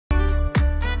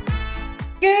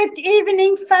Good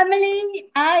evening,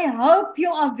 family. I hope you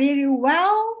are very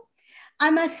well. I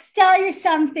must tell you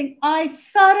something. I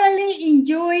thoroughly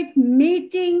enjoyed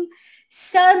meeting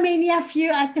so many of you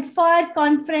at the fire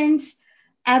conference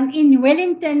in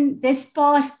Wellington this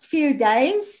past few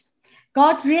days.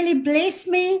 God really blessed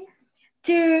me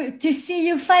to see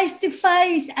you face to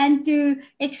face and to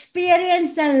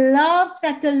experience the love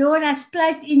that the Lord has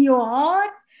placed in your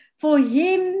heart for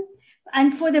Him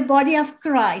and for the body of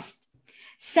Christ.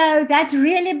 So that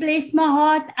really blessed my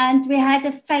heart, and we had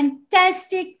a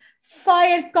fantastic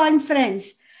fire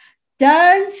conference.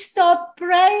 Don't stop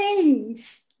praying.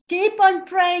 Keep on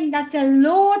praying that the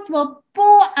Lord will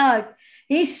pour out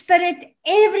His Spirit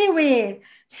everywhere,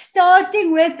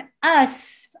 starting with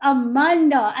us,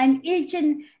 Amanda, and each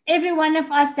and every one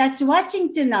of us that's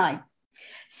watching tonight.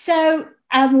 So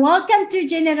welcome to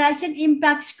Generation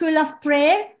Impact School of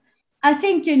Prayer. I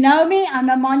think you know me. I'm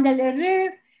Amanda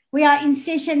LaRue. We are in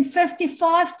session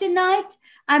 55 tonight.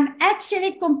 I'm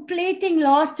actually completing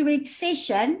last week's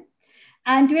session,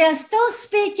 and we are still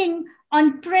speaking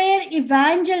on prayer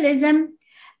evangelism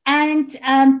and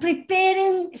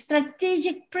preparing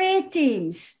strategic prayer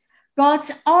teams,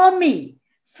 God's army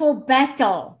for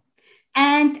battle.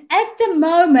 And at the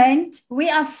moment, we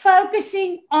are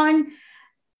focusing on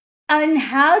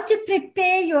how to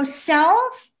prepare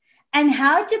yourself and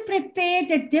how to prepare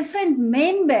the different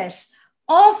members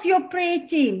of your prayer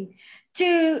team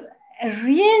to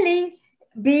really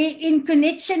be in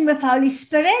connection with Holy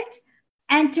Spirit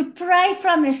and to pray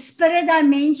from the Spirit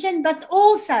dimension, but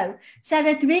also so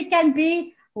that we can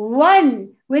be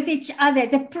one with each other.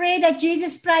 The prayer that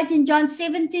Jesus prayed in John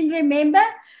 17, remember?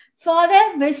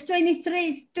 Father, verse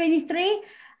 23,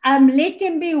 let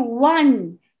him be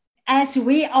one as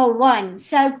we are one.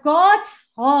 So God's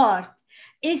heart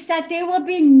is that there will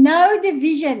be no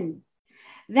division,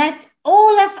 that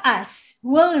all of us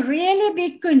will really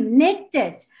be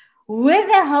connected with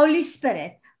the Holy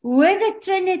Spirit, with the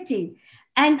Trinity,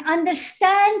 and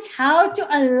understand how to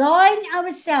align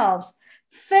ourselves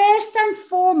first and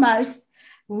foremost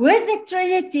with the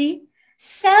Trinity,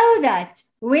 so that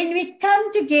when we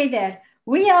come together,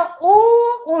 we are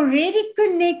all already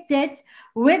connected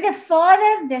with the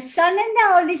Father, the Son, and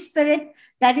the Holy Spirit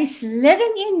that is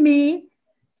living in me,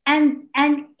 and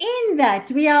in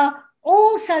that we are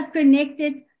also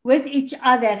connected with each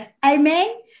other.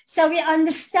 Amen. So we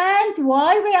understand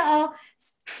why we are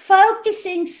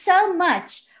focusing so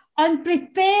much on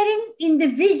preparing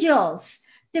individuals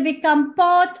to become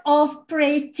part of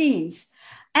prayer teams.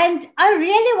 And I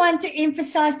really want to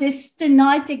emphasize this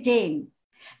tonight again.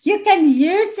 You can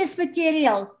use this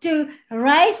material to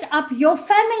raise up your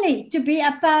family to be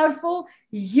a powerful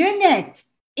unit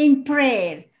in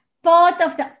prayer, part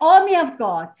of the army of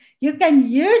God. You can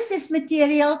use this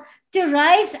material to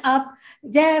raise up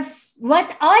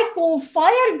what I call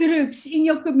fire groups in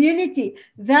your community.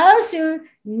 Those who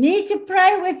need to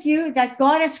pray with you, that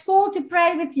God has called to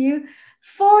pray with you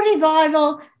for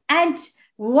revival, and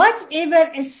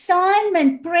whatever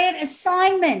assignment, prayer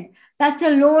assignment that the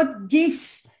Lord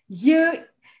gives you,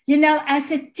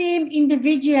 as a team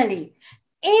individually.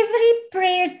 Every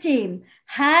prayer team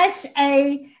has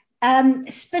a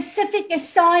specific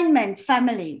assignment,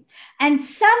 family. And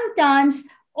sometimes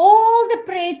all the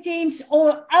prayer teams all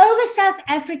over South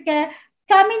Africa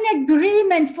come in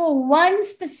agreement for one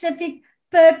specific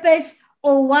purpose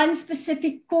or one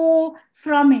specific call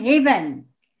from heaven.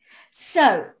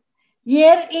 So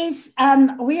here is,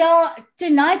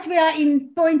 tonight we are in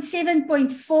point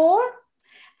 7.4.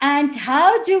 And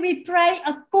how do we pray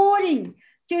according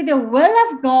to the will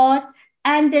of God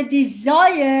and the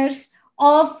desires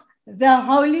of the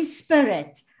Holy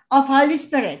Spirit,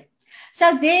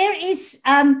 So there is,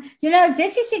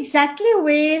 this is exactly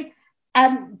where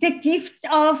the gift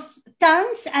of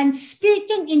tongues and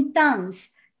speaking in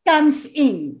tongues comes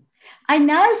in. I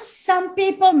know some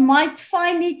people might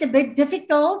find it a bit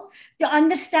difficult to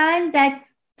understand that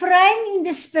praying in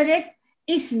the Spirit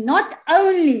is not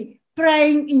only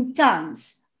praying in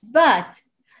tongues, but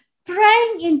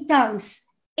praying in tongues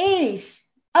is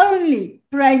only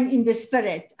praying in the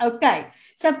Spirit. Okay,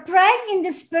 so praying in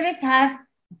the Spirit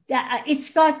it's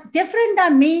got different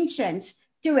dimensions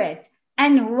to it,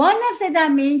 and one of the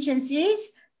dimensions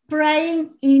is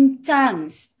praying in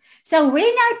tongues. So when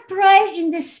I pray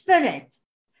in the Spirit,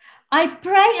 I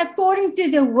pray according to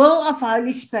the will of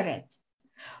Holy Spirit.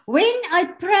 When I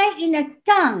pray in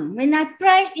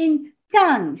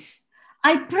tongues,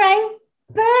 I pray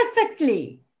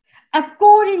perfectly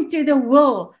according to the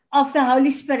will of the Holy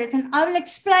Spirit, and I will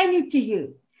explain it to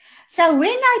you. So when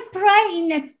I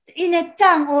pray in a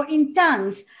tongue or in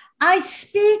tongues, I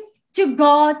speak to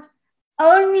God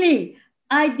only.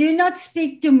 I do not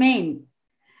speak to men.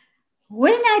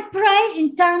 When I pray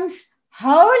in tongues,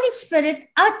 Holy Spirit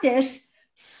utters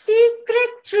secret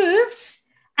truths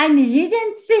and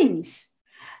hidden things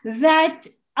that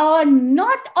are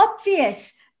not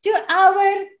obvious to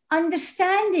our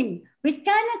understanding. We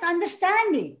cannot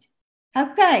understand it.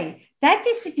 Okay, that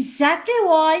is exactly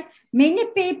why many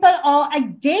people are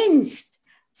against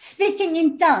speaking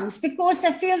in tongues, because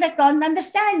they feel they can't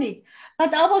understand it.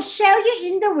 But I will show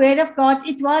you in the Word of God,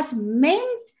 it was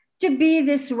meant to be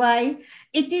this way.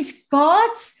 It is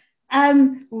God's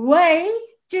way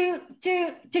to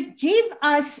give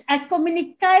us a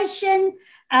communication,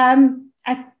 a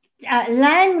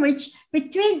language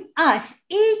between us,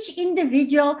 each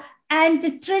individual, and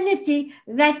the Trinity,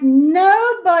 that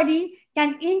nobody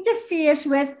can interfere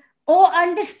with or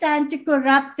understand to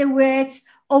corrupt the words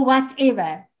or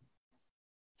whatever.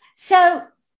 So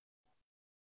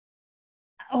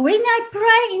when I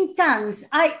pray in tongues,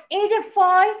 I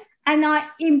edify and I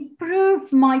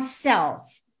improve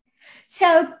myself.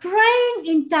 So praying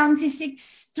in tongues is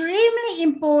extremely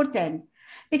important,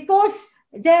 because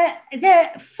the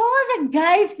Father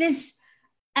gave this,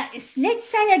 let's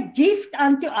say, a gift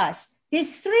unto us.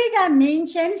 There's 3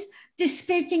 dimensions to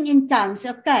speaking in tongues.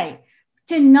 Okay,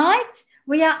 tonight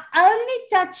we are only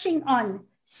touching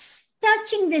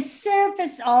the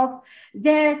surface of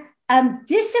the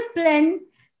discipline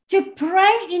to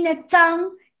pray in a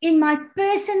tongue in my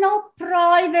personal,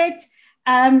 private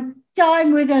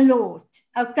time with the Lord.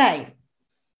 Okay.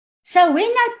 So when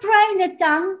I pray in a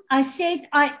tongue, I said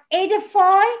I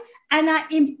edify and I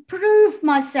improve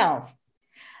myself.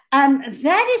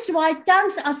 That is why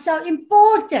tongues are so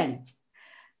important.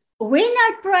 When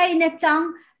I pray in a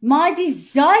tongue, my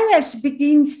desires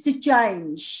begins to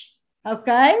change.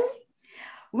 Okay?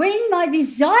 When my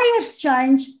desires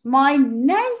change, my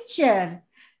nature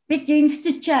begins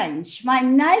to change. My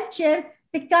nature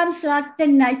becomes like the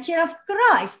nature of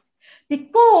Christ,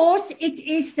 because it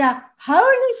is the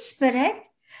Holy Spirit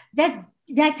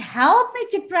that helped me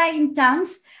to pray in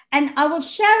tongues. And I will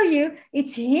show you,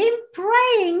 it's Him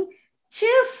praying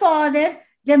to Father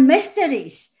the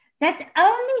mysteries that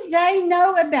only they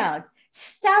know about.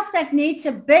 Stuff that needs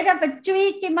a bit of a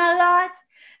tweak in my life,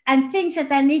 and things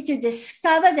that I need to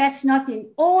discover that's not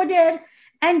in order.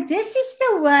 And this is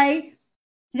the way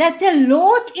that the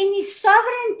Lord in His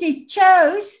sovereignty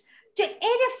chose to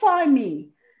edify me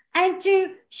and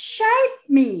to shape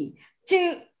me,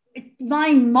 to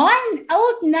my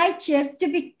old nature to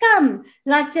become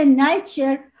like the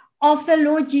nature of the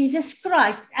Lord Jesus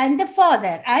Christ and the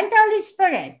Father and the Holy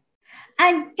Spirit.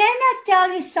 And can I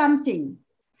tell you something?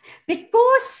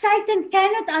 Because Satan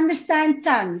cannot understand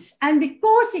tongues, and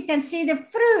because he can see the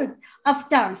fruit of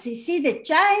tongues, he see the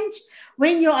change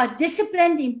when you are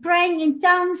disciplined in praying in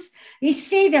tongues. He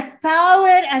see the power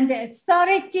and the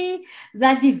authority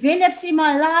that develops in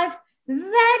my life.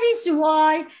 That is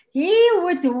why he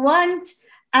would want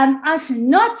us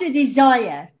not to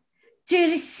desire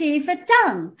to receive a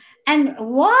tongue, and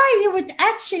why he would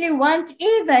actually want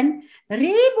even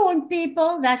reborn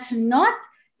people that's not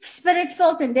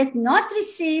Spirit-filled and did not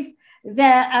receive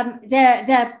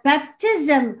the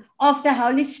baptism of the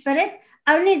Holy Spirit.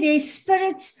 Only their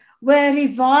spirits were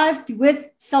revived with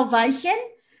salvation,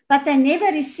 but they never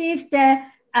received the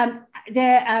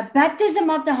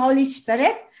baptism of the Holy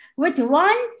Spirit. Would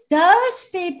want those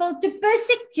people to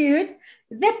persecute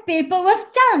the people with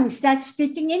tongues, that's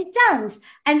speaking in tongues.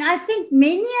 And I think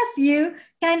many of you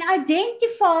can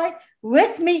identify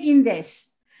with me in this.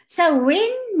 So when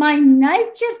my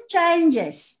nature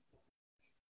changes,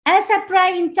 as I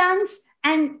pray in tongues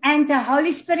and the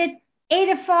Holy Spirit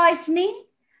edifies me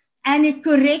and it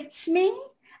corrects me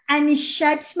and it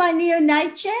shapes my new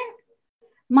nature,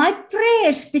 my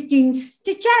prayers begins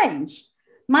to change.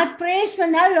 My prayers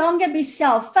will no longer be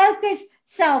self-focused,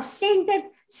 self-centered,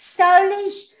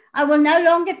 soulish. I will no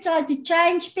longer try to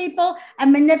change people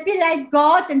and manipulate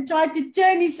God and try to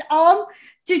turn His arm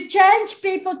to change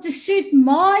people to suit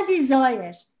my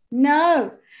desires.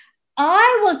 No,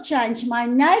 I will change. My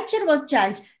nature will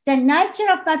change. The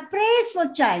nature of my prayers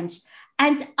will change.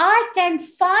 And I can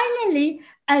finally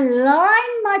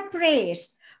align my prayers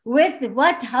with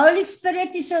what Holy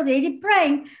Spirit is already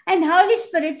praying. And Holy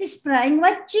Spirit is praying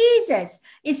what Jesus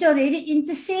is already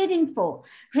interceding for.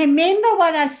 Remember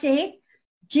what I said?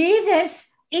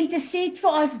 Jesus intercedes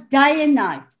for us day and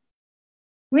night.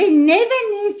 We never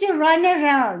need to run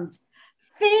around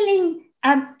feeling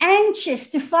anxious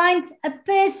to find a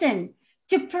person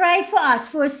to pray for us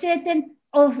for a certain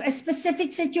or a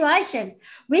specific situation.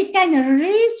 We can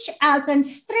reach out and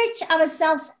stretch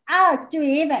ourselves out to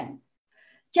heaven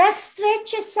Just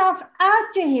stretch yourself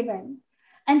out to heaven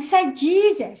and say,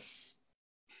 Jesus,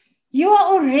 you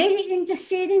are already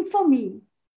interceding for me.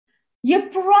 You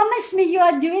promised me you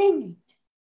are doing it.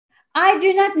 I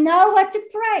do not know what to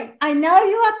pray. I know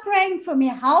you are praying for me.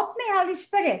 Help me, Holy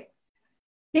Spirit.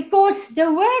 Because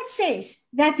the word says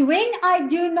that when I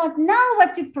do not know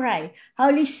what to pray,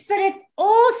 Holy Spirit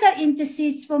also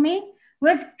intercedes for me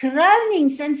with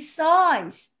groanings and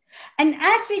sighs. And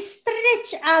as we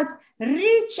stretch out,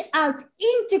 reach out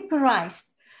into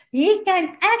Christ, He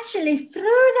can actually, through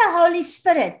the Holy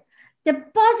Spirit,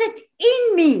 deposit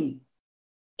in me,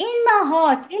 in my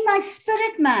heart, in my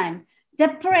spirit man, the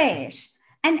prayers.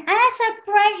 And as I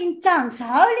pray in tongues,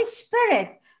 Holy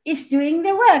Spirit is doing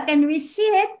the work. And we see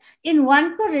it in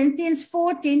 1 Corinthians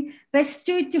 14, verse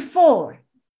 2 to 4.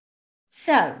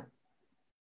 So,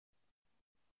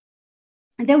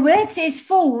 the word says,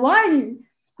 for one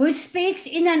who speaks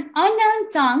in an unknown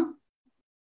tongue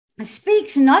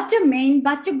speaks not to men,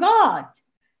 but to God.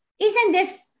 Isn't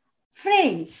this,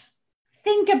 friends,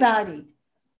 think about it,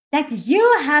 that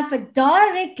you have a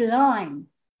direct line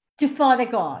to Father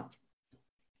God.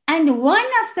 And one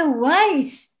of the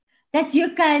ways that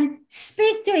you can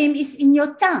speak to Him is in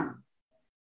your tongue.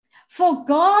 For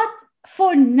God,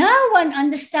 for no one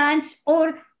understands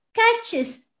or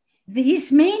catches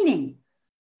His meaning.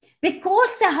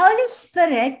 Because the Holy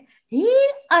Spirit, He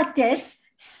utters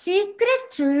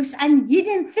secret truths and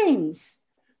hidden things,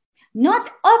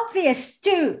 not obvious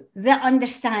to the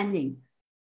understanding.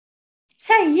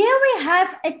 So here we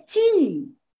have a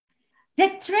team, the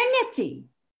Trinity,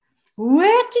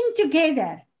 working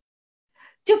together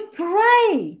to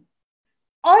pray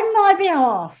on my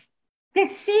behalf, the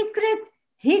secret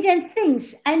hidden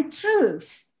things and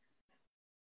truths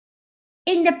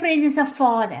in the presence of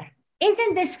Father.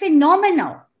 Isn't this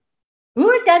phenomenal?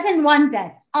 Who doesn't want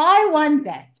that? I want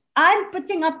that. I'm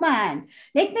putting up my hand.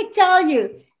 Let me tell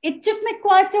you, it took me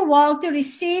quite a while to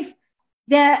receive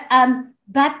the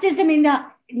baptism in the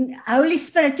Holy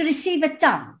Spirit, to receive a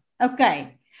tongue.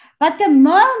 Okay. But the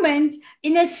moment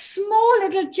in a small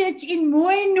little church in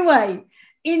Moenway,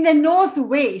 in the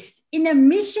Northwest, in a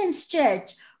missions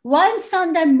church, one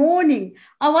Sunday morning,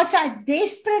 I was a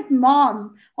desperate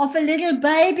mom of a little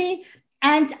baby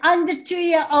and under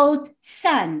 2-year-old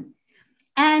son.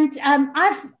 And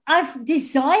I've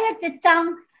desired the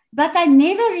tongue, but I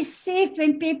never received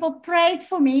when people prayed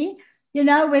for me, you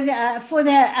know, with for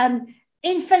the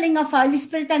infilling of Holy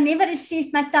Spirit. I never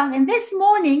received my tongue. And this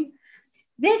morning,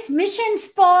 this missions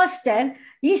pastor,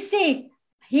 he said,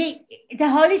 the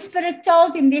Holy Spirit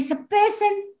told him there's a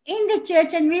person in the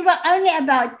church, and we were only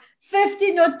about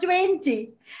 15 or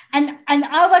 20. And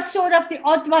I was sort of the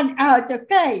odd one out,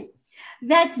 okay,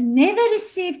 that never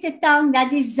received a tongue, that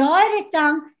desire a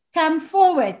tongue, come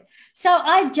forward. So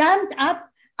I jumped up.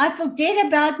 I forget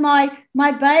about my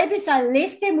babies. I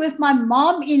left them with my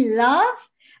mom in love,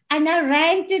 and I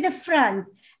ran to the front.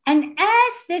 And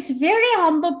as this very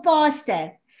humble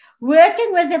pastor,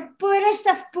 working with the poorest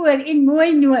of poor in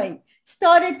Moenway,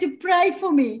 started to pray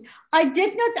for me, I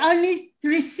did not only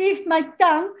receive my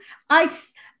tongue,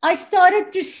 I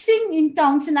started to sing in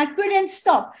tongues, and I couldn't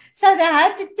stop. So they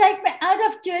had to take me out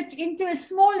of church into a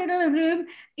small little room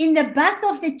in the back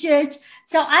of the church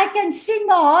so I can sing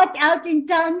my heart out in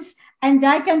tongues and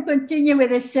they can continue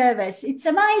with the service. It's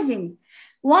amazing.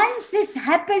 Once this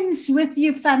happens with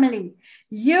you, family,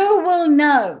 you will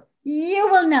know,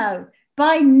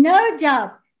 by no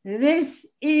doubt, this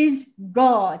is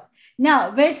God.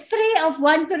 Now, verse 3 of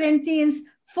 1 Corinthians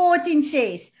 14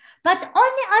 says, but on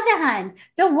the other hand,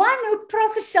 the one who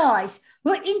prophesies,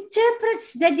 who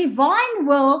interprets the divine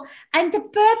will and the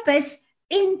purpose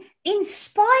in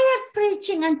inspired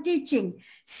preaching and teaching,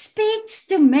 speaks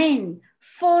to men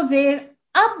for their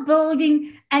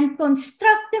upbuilding and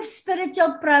constructive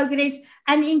spiritual progress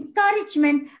and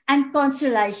encouragement and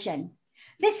consolation.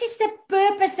 This is the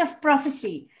purpose of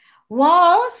prophecy.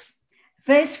 Whilst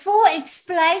verse 4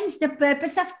 explains the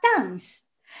purpose of tongues.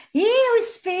 He who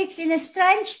speaks in a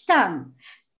strange tongue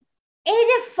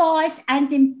edifies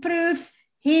and improves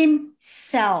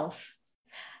himself.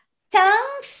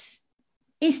 Tongues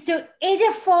is to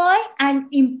edify and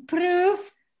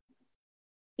improve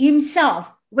himself.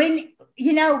 When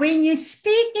you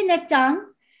speak in a tongue,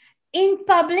 in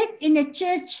public, in a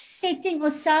church setting or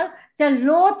so, the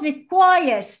Lord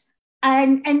requires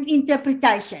an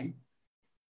interpretation.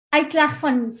 Uitleg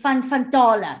van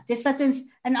tale. Dis wat ons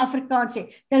in Afrikaans sê.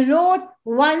 The Lord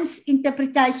wants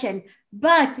interpretation.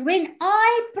 But when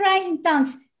I pray in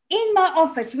tongues in my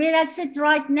office, where I sit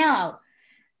right now,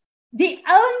 the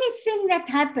only thing that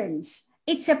happens,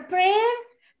 it's a prayer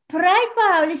prayed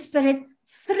by Holy Spirit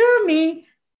through me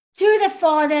to the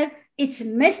Father. It's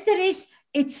mysteries,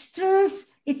 it's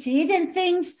truths, it's hidden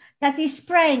things that he's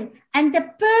praying. And the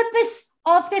purpose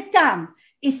of the tongue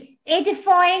is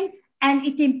edifying, and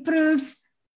it improves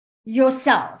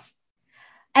yourself.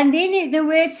 And then the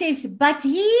word says, but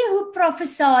he who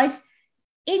prophesies,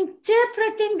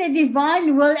 interpreting the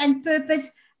divine will and purpose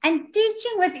and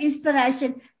teaching with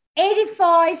inspiration,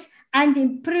 edifies and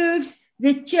improves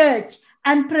the church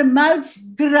and promotes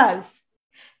growth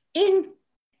in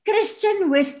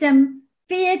Christian wisdom,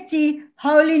 piety,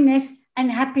 holiness,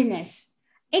 and happiness.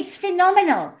 It's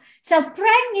phenomenal. So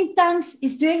praying in tongues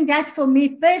is doing that for me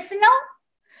personal.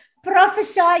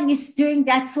 Prophesying is doing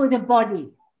that for the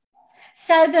body.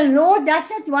 So the Lord does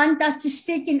not want us to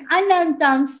speak in unknown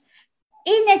tongues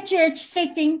in a church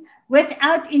setting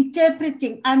without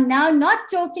interpreting. I'm now not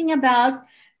talking about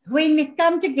when we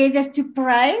come together to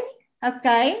pray,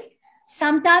 okay?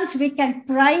 Sometimes we can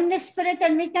pray in the Spirit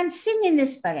and we can sing in the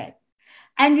Spirit.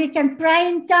 And we can pray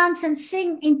in tongues and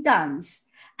sing in tongues.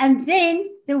 And then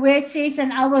the word says,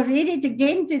 and I will read it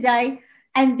again today,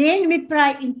 and then we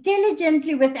pray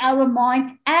intelligently with our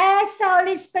mind as the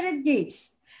Holy Spirit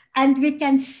gives. And we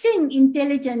can sing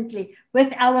intelligently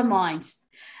with our minds.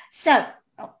 So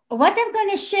what I'm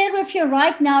going to share with you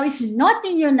right now is not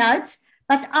in your notes,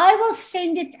 but I will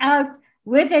send it out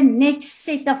with the next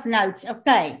set of notes,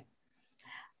 okay?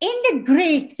 In the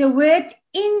Greek, the word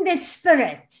in the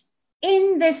Spirit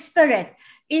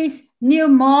is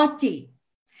pneumati.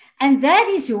 And that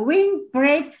is wind,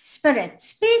 breath, spirit,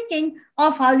 speaking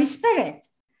of Holy Spirit.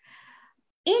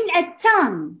 In a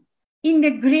tongue, in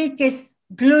the Greek is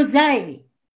glossai.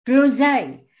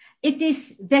 It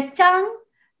is the tongue,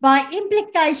 by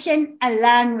implication, a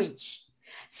language.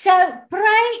 So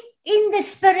pray in the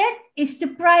Spirit is to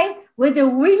pray with the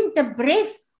wind, the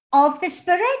breath of the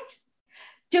Spirit.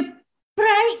 To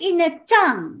pray in a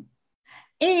tongue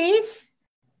is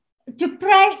to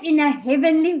pray in a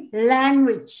heavenly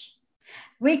language.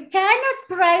 We cannot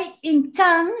pray in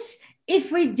tongues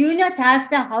if we do not have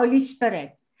the Holy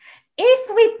Spirit.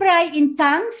 If we pray in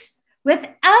tongues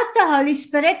without the Holy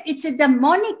Spirit, it's a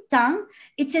demonic tongue.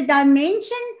 It's a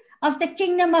dimension of the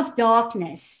kingdom of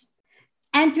darkness.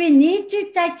 And we need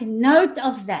to take note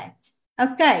of that.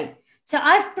 Okay. So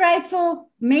I've prayed for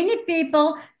many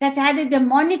people that had a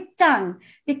demonic tongue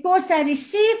because they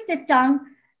received the tongue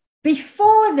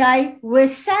before they were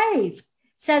saved.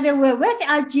 So they were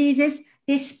without Jesus.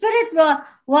 Their spirit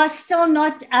was still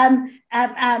not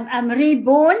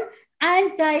reborn,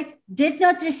 and they did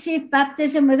not receive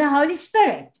baptism with the Holy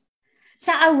Spirit.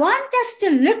 So I want us to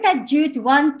look at Jude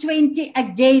 1:20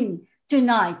 again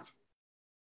tonight.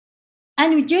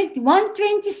 And Jude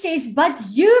 1:20 says, but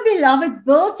you, beloved,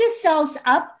 build yourselves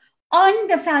up on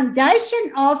the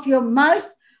foundation of your most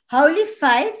holy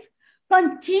faith,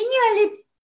 continually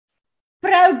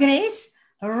progress,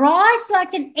 rise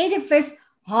like an edifice,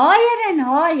 higher and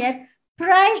higher,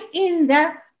 pray in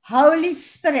the Holy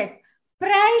Spirit.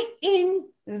 Pray in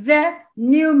the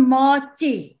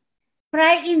pneumati.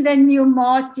 Pray in the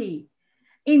pneumati.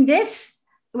 In this,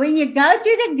 when you go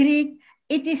to the Greek,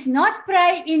 it is not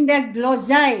pray in the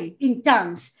glossai, in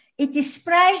tongues. It is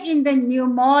pray in the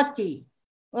pneumati.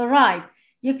 All right.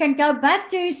 You can go back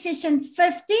to session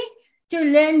 50 to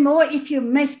learn more if you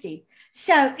missed it.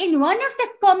 So in one of the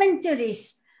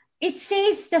commentaries, it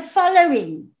says the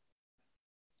following.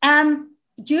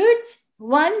 Jude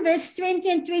 1 verse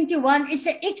 20 and 21 is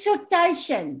an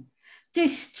exhortation to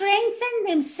strengthen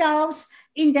themselves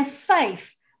in the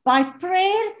faith by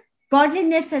prayer,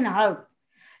 godliness, and hope.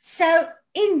 So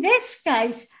in this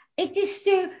case, it is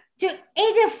to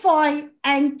edify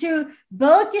and to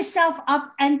build yourself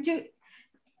up and to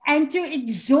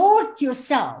exhort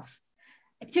yourself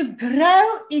to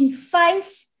grow in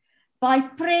faith by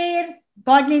prayer,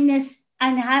 godliness,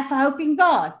 and have hope in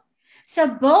God. So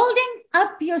building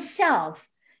up yourself,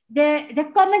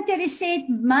 the commentary said,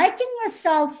 making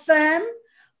yourself firm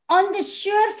on the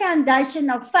sure foundation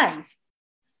of faith,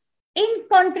 in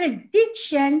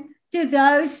contradiction to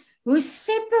those who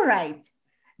separate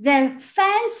the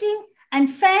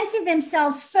fancy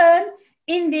themselves firm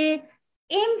in their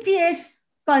impious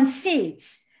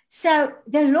conceits. So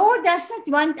the Lord does not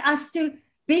want us to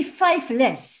be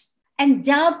faithless and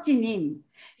doubt in Him.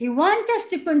 He wants us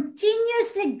to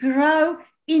continuously grow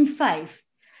in faith.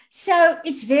 So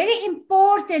it's very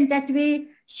important that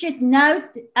we should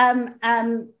note,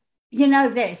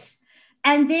 this.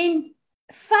 And then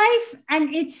faith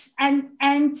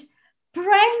and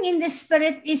praying in the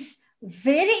Spirit is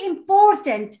very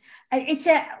important.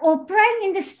 Praying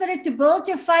in the Spirit to build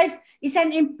your faith is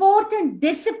an important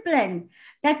discipline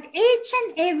that each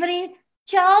and every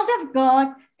child of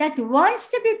God that wants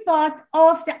to be part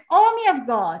of the army of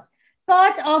God,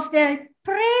 part of the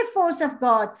prayer force of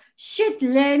God, should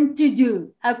learn to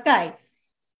do. Okay.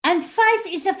 And faith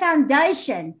is a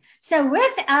foundation. So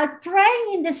without praying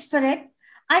in the Spirit,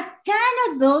 I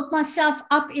cannot build myself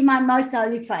up in my most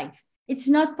holy faith. It's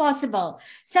not possible.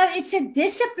 So it's a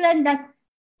discipline that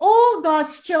all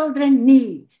God's children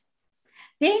need.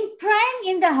 Then praying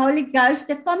in the Holy Ghost,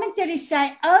 the commentaries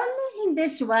say, only in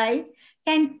this way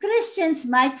can Christians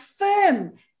make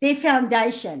firm their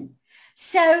foundation.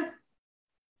 So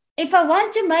if I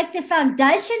want to make the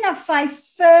foundation of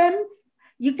faith firm,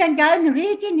 you can go and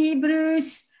read in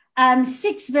Hebrews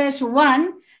 6 verse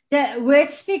 1. The word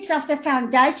speaks of the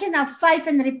foundation of faith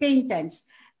and repentance.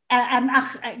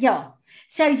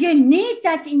 So you need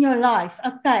that in your life,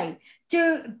 okay,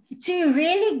 to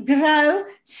really grow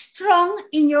strong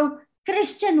in your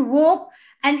Christian walk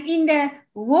and in the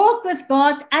walk with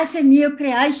God as a new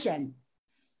creation.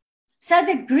 So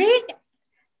the Greek,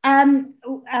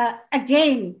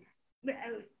 again,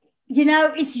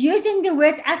 is using the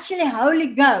word actually Holy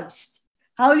Ghost,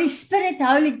 Holy Spirit,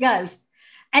 Holy Ghost.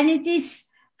 And it is,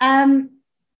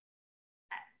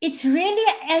 it's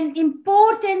really an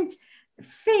important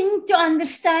thing to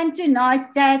understand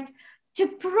tonight, that to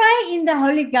pray in the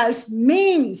Holy Ghost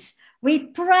means we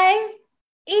pray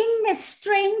in the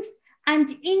strength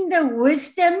and in the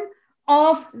wisdom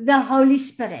of the Holy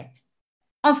Spirit,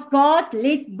 of God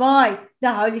led by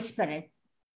the Holy Spirit.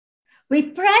 We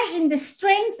pray in the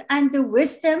strength and the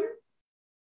wisdom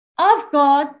of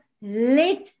God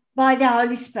led by the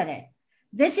Holy Spirit.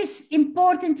 This is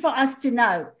important for us to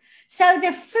know. So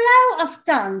the flow of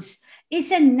tongues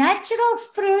is a natural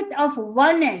fruit of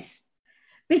oneness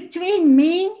between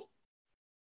me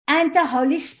and the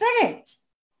Holy Spirit,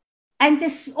 and the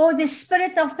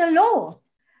Spirit of the Lord.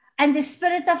 And the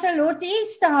Spirit of the Lord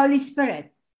is the Holy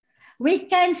Spirit. We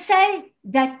can say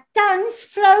that tongues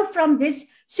flow from this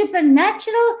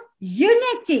supernatural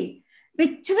unity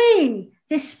between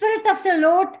the Spirit of the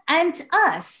Lord and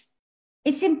us.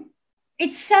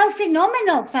 It's so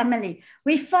phenomenal, family.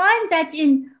 We find that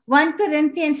in 1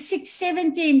 Corinthians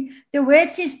 6:17, the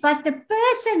word says, but the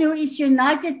person who is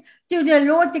united to the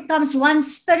Lord becomes one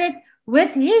spirit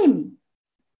with him.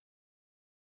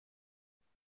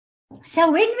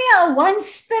 So when we are one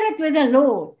spirit with the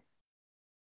Lord,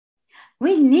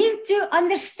 we need to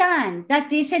understand that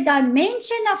there's a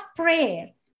dimension of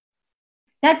prayer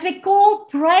that we call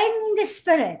praying in the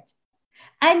Spirit.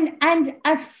 And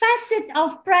a facet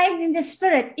of praying in the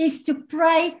Spirit is to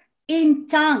pray in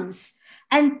tongues.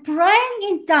 And praying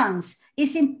in tongues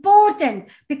is important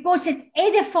because it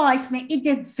edifies me, it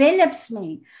develops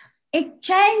me, it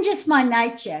changes my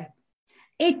nature.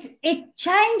 It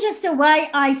changes the way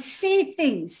I see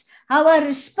things, how I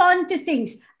respond to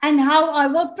things, and how I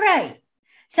will pray.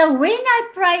 So when I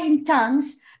pray in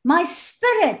tongues, my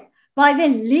spirit, by the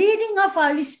leading of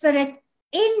Holy Spirit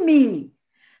in me,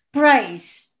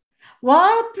 prays.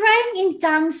 While praying in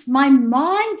tongues, my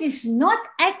mind is not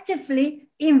actively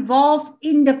involved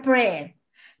in the prayer.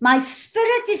 My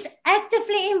spirit is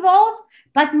actively involved,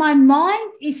 but my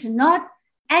mind is not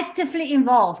actively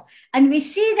involved. And we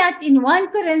see that in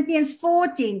 1 Corinthians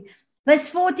 14, verse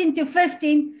 14 to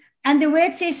 15, and the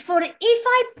word says, for if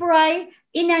I pray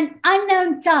in an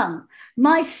unknown tongue,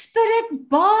 my spirit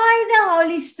by the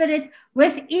Holy Spirit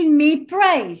within me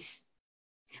prays.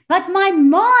 But my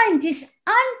mind is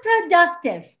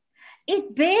unproductive.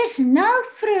 It bears no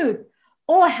fruit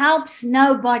or helps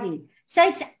nobody. So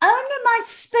it's only my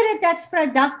spirit that's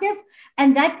productive,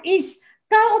 and that is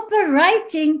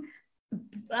cooperating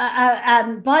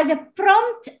by the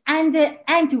prompt and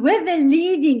with the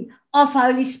leading of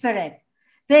Holy Spirit.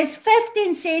 Verse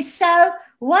 15 says, so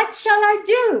what shall I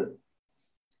do?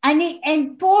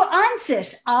 And Paul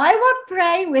answers, I will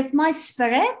pray with my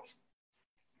spirit,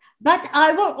 but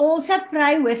I will also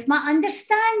pray with my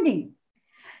understanding.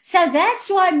 So that's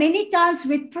why many times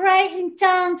we pray in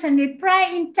tongues and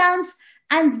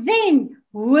and then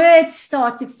words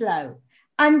start to flow.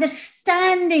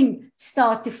 Understanding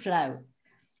start to flow.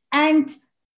 And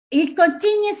he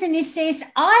continues and he says,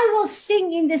 I will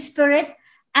sing in the Spirit,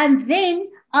 and then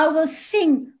I will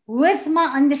sing with my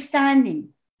understanding.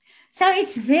 So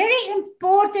it's very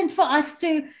important for us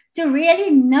to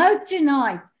really know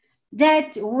tonight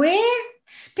that where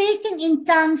speaking in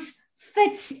tongues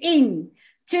fits in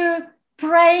to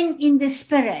praying in the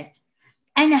Spirit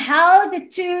and how the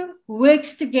two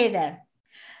works together.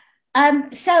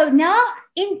 So now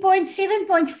in point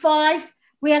 7.5,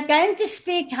 we are going to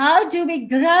speak, how do we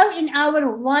grow in our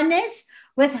oneness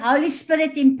with Holy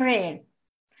Spirit in prayer?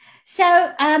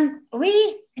 So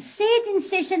we said in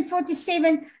session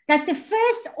 47 that the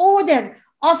first order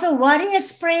of a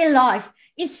warrior's prayer life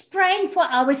is praying for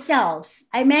ourselves.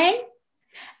 Amen?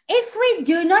 If we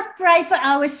do not pray for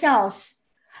ourselves,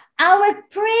 our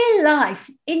prayer life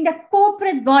in the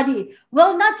corporate body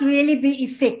will not really be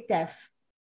effective.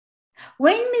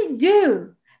 When we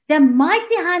do, the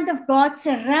mighty hand of God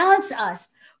surrounds us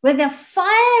with the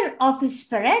fire of His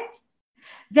Spirit.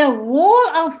 The wall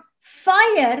of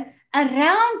fire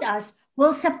around us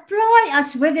will supply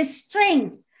us with the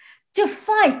strength to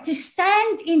fight, to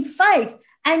stand in faith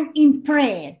and in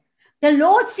prayer. The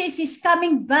Lord says He's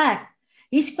coming back.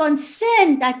 He's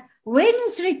concerned that when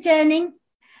He's returning,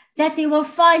 that He will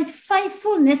find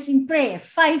faithfulness in prayer,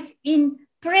 faith in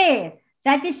prayer.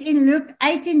 That is in Luke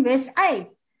 18 verse 8.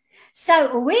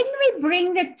 So when we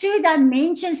bring the two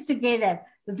dimensions together,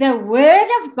 the Word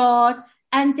of God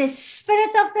and the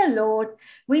Spirit of the Lord,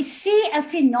 we see a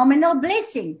phenomenal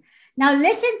blessing. Now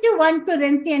listen to 1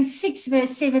 Corinthians 6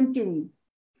 verse 17.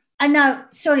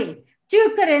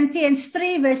 2 Corinthians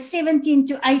 3 verse 17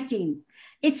 to 18.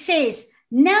 It says,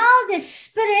 now the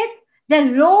Spirit, the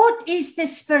Lord is the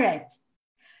Spirit.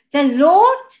 The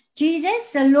Lord,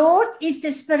 Jesus, the Lord is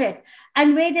the Spirit.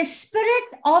 And where the Spirit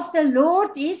of the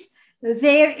Lord is,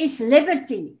 there is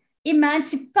liberty,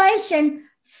 emancipation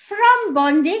from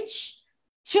bondage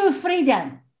to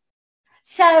freedom.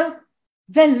 So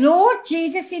the Lord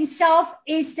Jesus Himself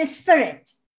is the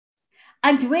Spirit.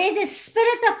 And where the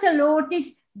Spirit of the Lord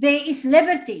is, there is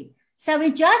liberty. So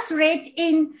we just read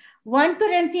in 1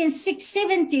 Corinthians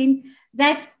 6:17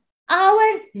 that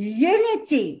our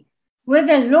unity with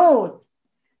the Lord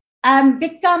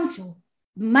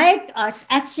make us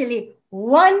actually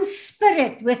one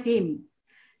spirit with Him.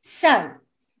 So,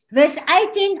 verse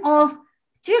 18 of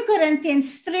 2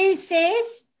 Corinthians 3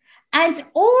 says, and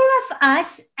all of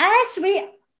us, as we,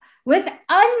 with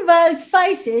unveiled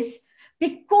faces,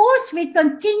 because we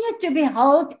continue to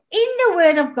behold in the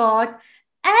Word of God,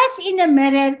 as in a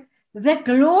mirror, the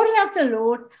glory of the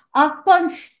Lord, are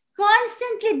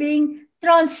constantly being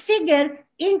transfigured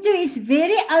into His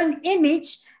very own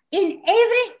image in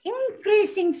every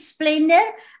increasing splendor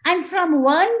and from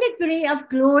one degree of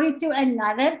glory to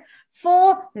another,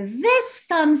 for this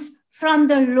comes from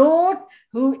the Lord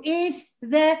who is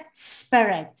the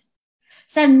Spirit.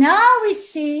 So now we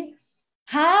see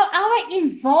how our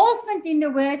involvement in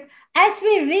the Word, as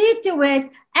we read the Word,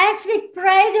 as we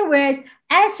pray the Word,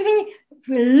 as we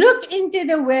look into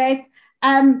the Word,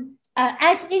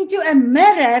 as into a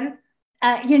mirror,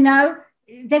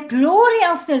 the glory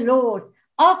of the Lord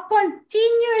are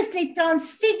continuously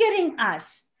transfiguring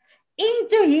us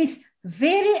into His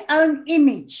very own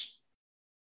image.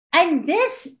 And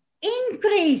this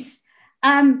increase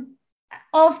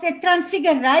of the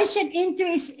transfiguration into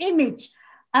His image,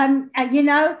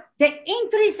 the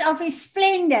increase of His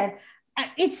splendor,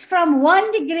 it's from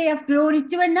one degree of glory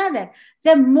to another.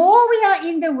 The more we are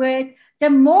in the Word, the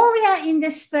more we are in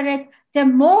the Spirit, the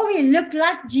more we look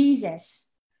like Jesus.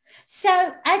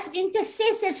 So as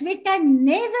intercessors, we can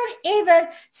never ever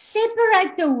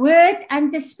separate the Word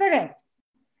and the Spirit.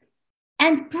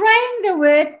 And praying the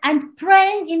Word and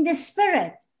praying in the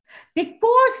Spirit,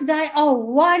 because they are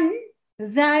one,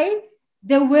 the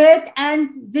Word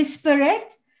and the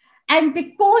Spirit, and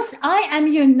because I am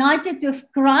united with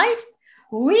Christ,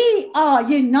 we are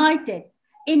united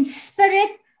in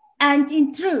spirit and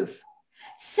in truth.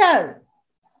 So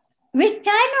we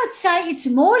cannot say it's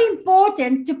more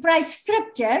important to pray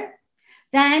Scripture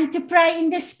than to pray in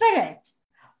the Spirit.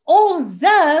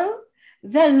 Although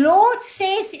the Lord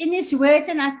says in His Word,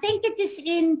 and I think it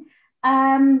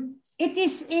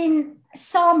is in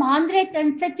Psalm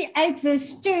 138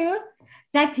 verse 2,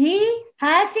 that He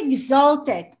has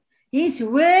exalted His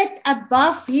Word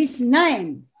above His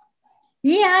name.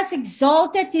 He has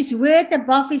exalted His Word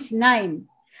above His name.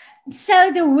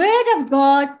 So the Word of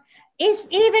God is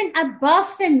even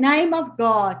above the name of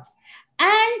God.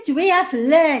 And we have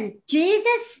learned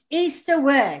Jesus is the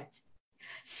Word.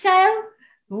 So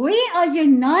we are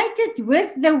united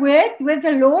with the Word, with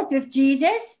the Lord, with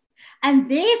Jesus, and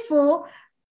therefore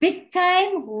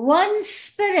became one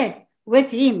spirit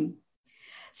with Him.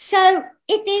 So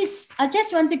it is, I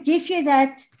just want to give you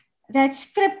that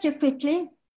scripture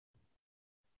quickly.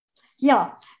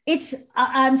 Yeah, it's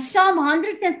Psalm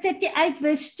 138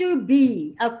 verse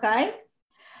 2b, okay?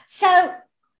 So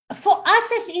for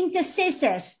us as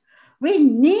intercessors, we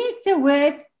need the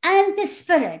Word and the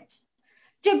Spirit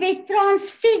to be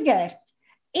transfigured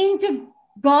into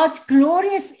God's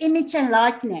glorious image and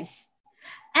likeness.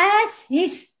 As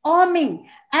His army,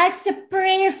 as the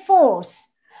prayer force,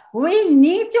 we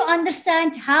need to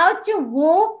understand how to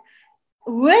walk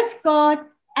with God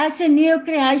as a new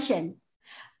creation.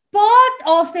 Part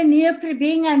of the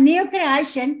being a new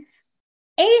creation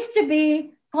is to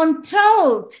be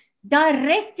controlled,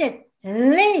 directed,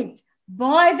 led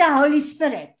by the Holy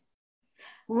Spirit.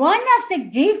 One of the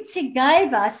gifts He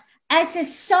gave us as a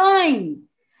sign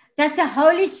that the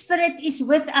Holy Spirit is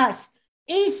with us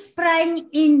is praying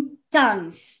in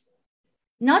tongues.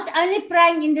 Not only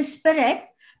praying in the Spirit,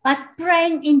 but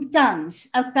praying in tongues,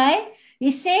 okay?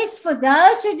 He says, for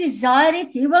those who desire it,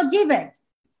 He will give it.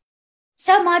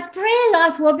 So my prayer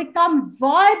life will become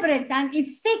vibrant and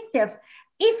effective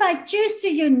if I choose to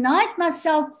unite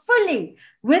myself fully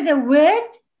with the Word,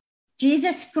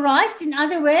 Jesus Christ, in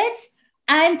other words,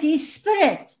 and His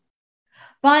Spirit,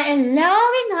 by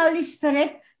allowing Holy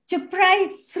Spirit to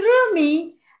pray through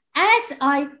me as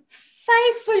I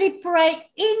faithfully pray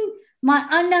in my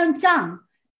unknown tongue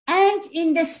and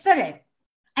in the Spirit.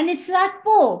 And it's like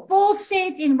Paul. Paul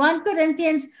said in 1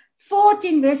 Corinthians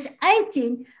 14 verse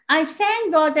 18, I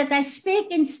thank God that I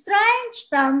speak in strange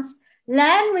tongues,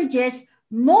 languages,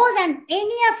 more than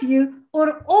any of you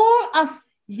or all of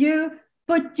you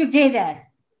put together.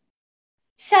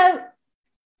 So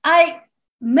I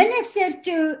ministered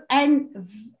to an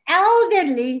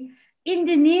elderly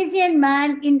Indonesian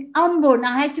man in Ambon.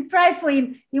 I had to pray for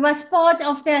him. He was part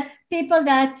of the people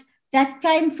that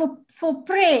came for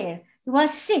prayer. He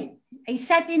was sick. He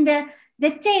sat in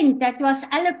the tent that was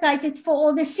allocated for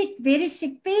all the sick, very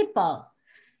sick people.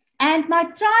 And my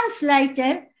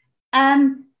translator,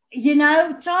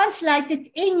 translated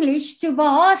English to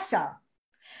Bahasa.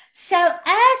 So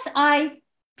as I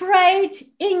prayed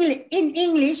in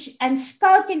English and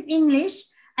spoke in English,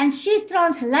 and she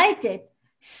translated,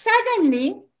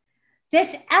 suddenly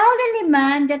this elderly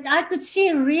man that I could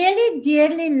see really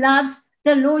dearly loves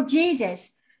the Lord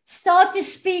Jesus started to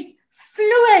speak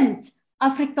fluent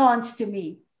Afrikaans to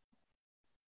me.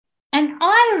 And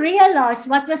I realized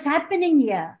what was happening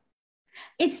here.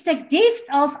 It's the gift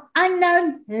of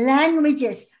unknown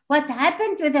languages. What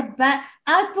happened with the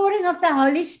outpouring of the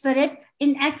Holy Spirit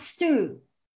in Acts 2,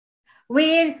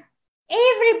 where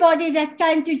everybody that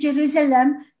came to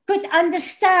Jerusalem could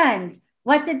understand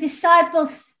what the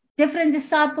different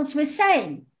disciples were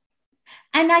saying.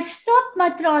 And I stopped my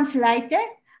translator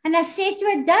and I said to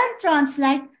her, don't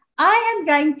translate, I am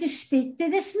going to speak to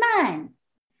this man.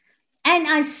 And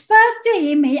I spoke to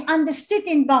him, he understood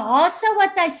in Bahasa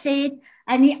what I said,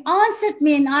 and he answered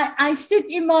me, and I understood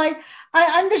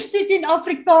in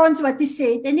Afrikaans what he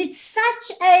said. And it's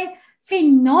such a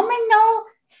phenomenal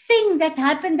thing that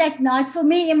happened that night for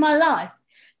me in my life.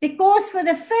 Because for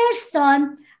the first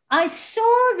time, I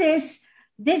saw this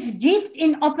gift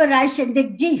in operation, the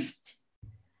gift,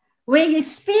 where you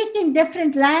speak in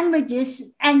different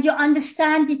languages and you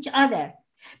understand each other.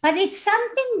 But it's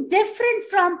something different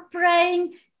from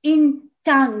praying in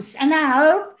tongues. And I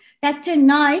hope that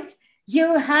tonight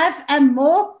you have a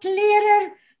more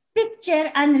clearer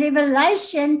picture and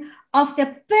revelation of the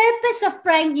purpose of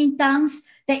praying in tongues,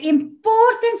 the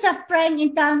importance of praying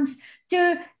in tongues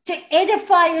to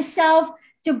edify yourself,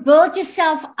 to build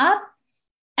yourself up,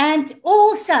 and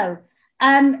also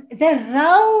the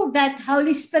role that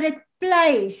Holy Spirit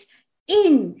plays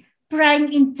in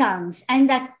praying in tongues, and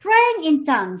that praying in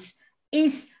tongues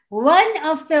is one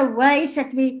of the ways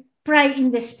that we pray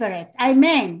in the Spirit.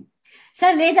 Amen.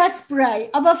 So let us pray.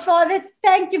 Abba Father,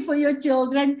 thank you for your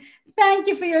children. Thank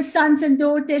you for your sons and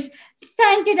daughters.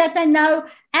 Thank you that I know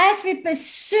as we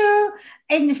pursue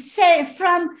and say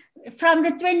from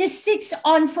the 26th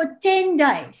on for 10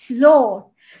 days, Lord,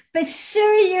 pursue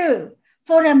you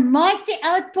for a mighty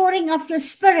outpouring of your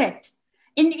Spirit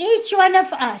in each one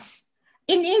of us,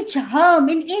 in each home,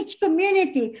 in each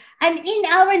community, and in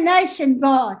our nation,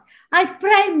 God. I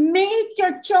pray, meet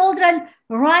your children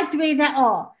right where they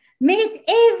are. Meet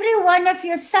every one of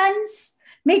your sons,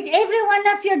 meet every one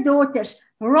of your daughters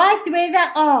right where they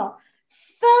are.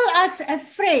 Fill us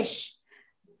afresh,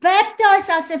 baptize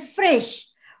us afresh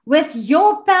with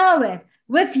your power,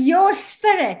 with your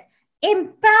Spirit.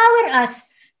 Empower us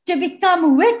to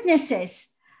become witnesses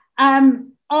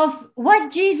of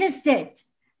what Jesus did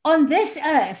on this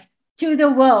earth to the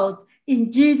world,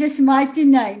 in Jesus' mighty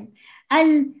name.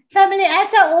 And family,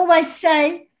 as I always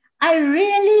say, I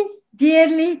really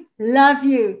dearly love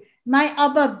you. May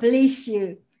Abba bless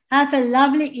you. Have a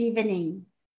lovely evening.